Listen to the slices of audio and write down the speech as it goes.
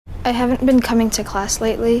I haven't been coming to class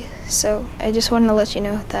lately, so I just wanted to let you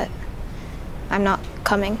know that I'm not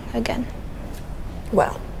coming again.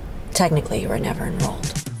 Well, technically you were never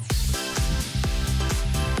enrolled.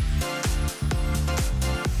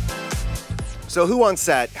 So who on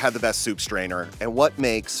set had the best soup strainer, and what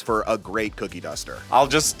makes for a great cookie duster? I'll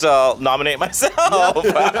just nominate myself.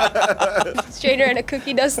 Strainer and a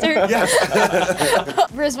cookie duster. Yes.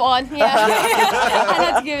 Rizwan, yeah. I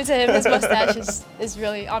had to give it to him. His mustache is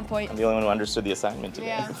really on point. I'm the only one who understood the assignment today.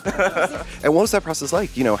 Yeah. And what was that process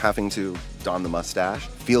like, you know, having to don the mustache,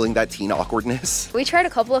 feeling that teen awkwardness? We tried a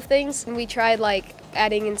couple of things, and we tried like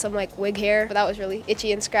adding in some like wig hair, but that was really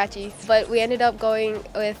itchy and scratchy. But we ended up going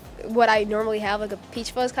with what I normally have, like a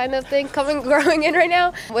peach fuzz kind of thing growing in right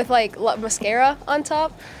now, with like mascara on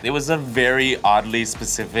top. It was a very oddly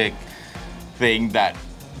specific thing that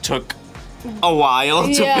took a while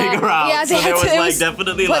to figure out. Yeah, so there was like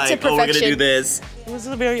definitely like, oh, we're gonna do perfection. this. It was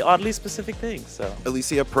a very oddly specific thing, so.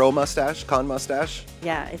 Alicia, pro mustache, con mustache?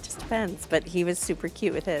 Yeah, it just depends, but he was super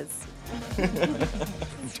cute with his.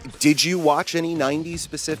 Did you watch any 90s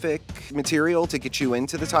specific material to get you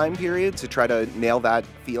into the time period to try to nail that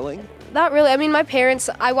feeling? Not really. I mean, my parents,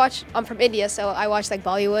 I'm from India, so I watch like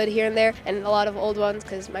Bollywood here and there, and a lot of old ones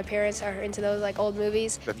because my parents are into those like old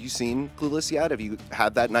movies. Have you seen Clueless yet? Have you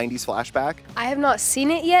had that 90s flashback? I have not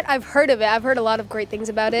seen it yet. I've heard of it. I've heard a lot of great things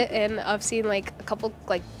about it, and I've seen like a couple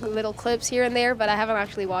like little clips here and there, but I haven't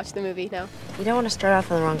actually watched the movie, no. You don't want to start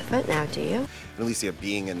off on the wrong foot now, do you? Alicia,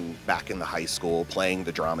 being back in the high school, playing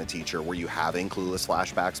the drama teacher, were you having Clueless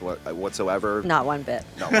flashbacks whatsoever? Not one bit.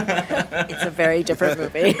 No. It's a very different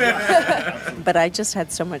movie. But I just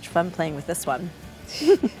had so much fun playing with this one.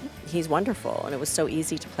 He's wonderful, and it was so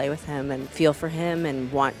easy to play with him and feel for him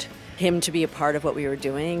and want him to be a part of what we were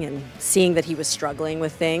doing, and seeing that he was struggling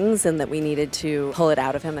with things and that we needed to pull it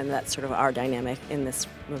out of him, and that's sort of our dynamic in this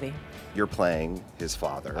movie. You're playing his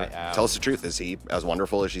father. I am. Tell us the truth. Is he as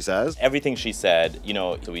wonderful as she says? Everything she said, you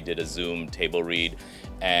know, so we did a Zoom table read,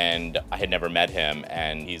 and I had never met him,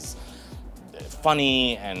 and he's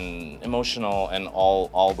funny and emotional and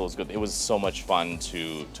all those good. It was so much fun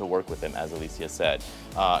to work with him, as Alicia said.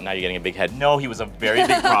 Now you're getting a big head. No, he was a very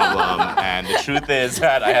big problem, and the truth is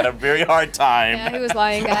that I had a very hard time. Yeah, he was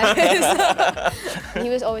lying, guys. He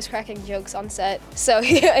was always cracking jokes on set. So,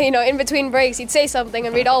 you know, in between breaks, he'd say something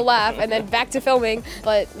and we'd all laugh, and then back to filming.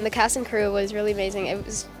 But the cast and crew was really amazing.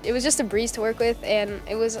 It was just a breeze to work with, and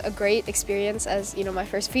it was a great experience as, you know, my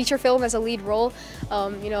first feature film as a lead role.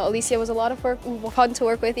 You know, Alicia was a lot of fun to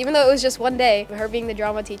work with, even though it was just one day. Her being the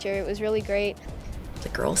drama teacher, it was really great. The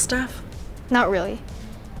girl stuff? Not really.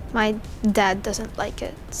 My dad doesn't like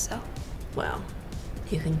it, so. Well,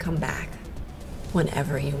 you can come back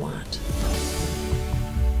whenever you want.